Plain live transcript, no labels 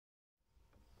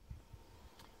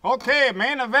Okay,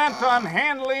 Maina Vent on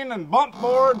handling and bump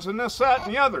boards and this, that,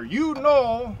 and the other. You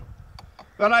know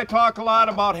that I talk a lot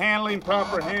about handling,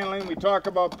 proper handling. We talk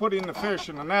about putting the fish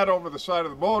in the net over the side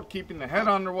of the boat, keeping the head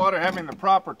underwater, having the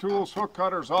proper tools, hook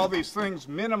cutters, all these things,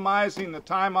 minimizing the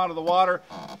time out of the water,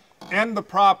 and the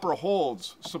proper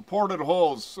holds, supported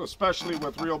holds, especially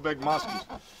with real big muskies.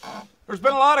 There's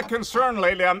been a lot of concern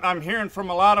lately. I'm hearing from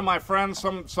a lot of my friends,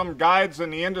 some guides in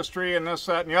the industry and this,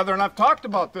 that, and the other, and I've talked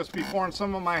about this before in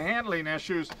some of my handling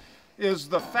issues, is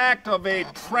the fact of a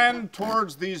trend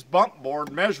towards these bump board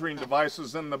measuring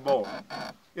devices in the boat.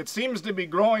 It seems to be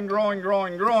growing,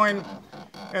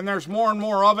 and there's more and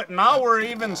more of it. Now we're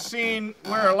even seeing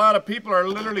where a lot of people are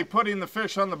literally putting the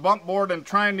fish on the bump board and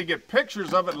trying to get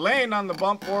pictures of it laying on the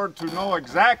bump board to know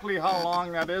exactly how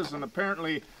long that is and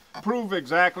apparently prove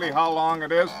exactly how long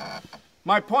it is.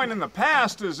 My point in the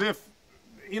past is if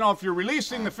you're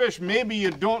releasing the fish, maybe you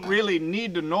don't really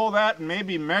need to know that, and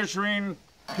maybe measuring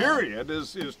period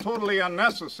is totally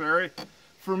unnecessary.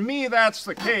 For me, that's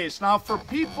the case. Now, for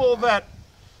people that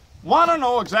want to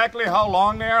know exactly how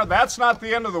long they are, that's not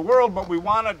the end of the world, but we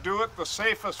want to do it the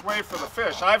safest way for the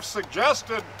fish. I've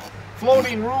suggested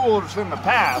floating rulers in the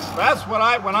past. That's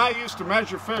what when I used to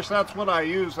measure fish, that's what I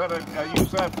used. I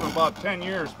used that for about 10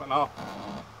 years. But now,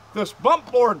 this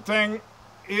bump board thing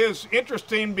is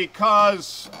interesting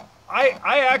because I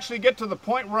actually get to the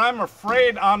point where I'm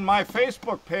afraid on my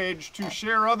Facebook page to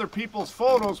share other people's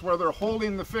photos where they're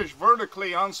holding the fish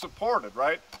vertically unsupported,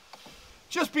 right?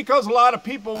 Just because a lot of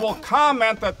people will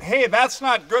comment that, hey, that's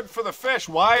not good for the fish.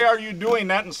 Why are you doing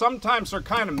that? And sometimes they're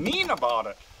kind of mean about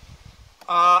it.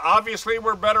 Obviously,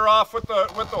 we're better off with the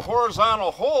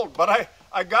horizontal hold, but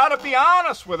I gotta be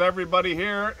honest with everybody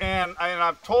here, and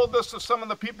I've told this to some of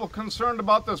the people concerned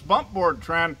about this bump board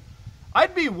trend.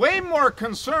 I'd be way more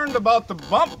concerned about the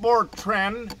bump board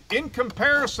trend in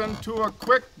comparison to a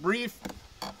quick, brief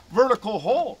vertical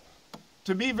hold,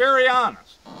 to be very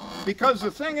honest. Because the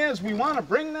thing is, we want to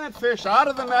bring that fish out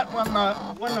of the net when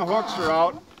the hooks are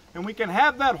out, and we can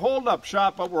have that hold-up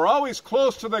shot, but we're always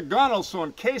close to the gunnel, so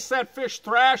in case that fish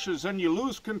thrashes and you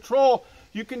lose control,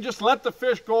 you can just let the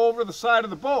fish go over the side of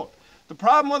the boat. The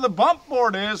problem with the bump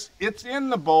board is, it's in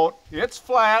the boat, it's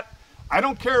flat, I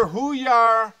don't care who you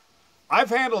are. I've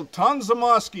handled tons of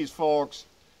muskies, folks.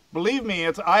 Believe me,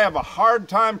 I have a hard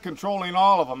time controlling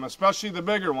all of them, especially the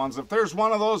bigger ones. If there's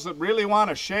one of those that really want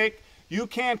to shake, you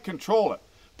can't control it.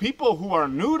 People who are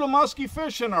new to muskie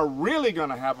fishing are really going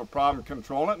to have a problem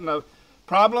controlling it, and the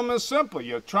problem is simple.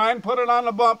 You try and put it on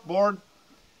the bump board.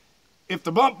 If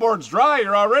the bump board's dry,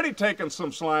 you're already taking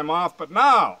some slime off, but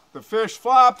now the fish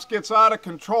flops, gets out of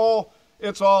control,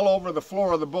 it's all over the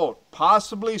floor of the boat,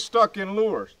 possibly stuck in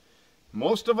lures.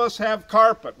 Most of us have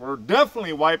carpet. We're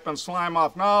definitely wiping slime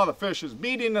off now. The fish is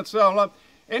beating itself up.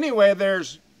 Anyway,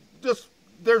 there's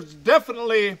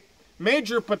definitely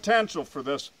major potential for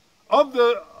this. Of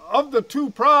the two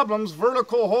problems,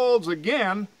 vertical holds,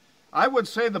 again, I would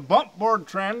say the bump board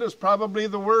trend is probably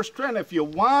the worst trend. If you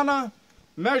want to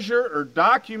measure or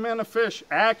document a fish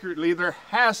accurately, there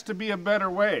has to be a better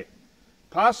way.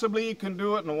 Possibly you can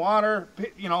do it in the water.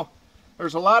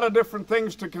 There's a lot of different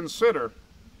things to consider.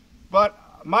 But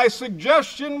my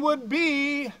suggestion would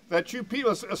be that you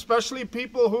people, especially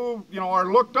people who are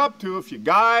looked up to, if you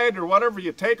guide or whatever,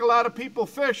 you take a lot of people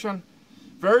fishing,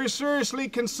 very seriously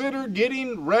consider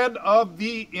getting rid of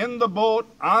the in the boat,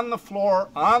 on the floor,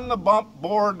 on the bump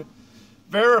board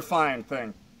verifying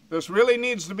thing. This really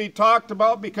needs to be talked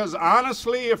about because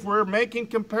honestly, if we're making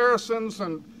comparisons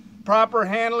and proper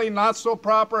handling, not so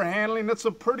proper handling, it's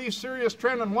a pretty serious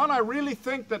trend and one I really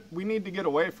think that we need to get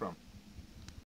away from.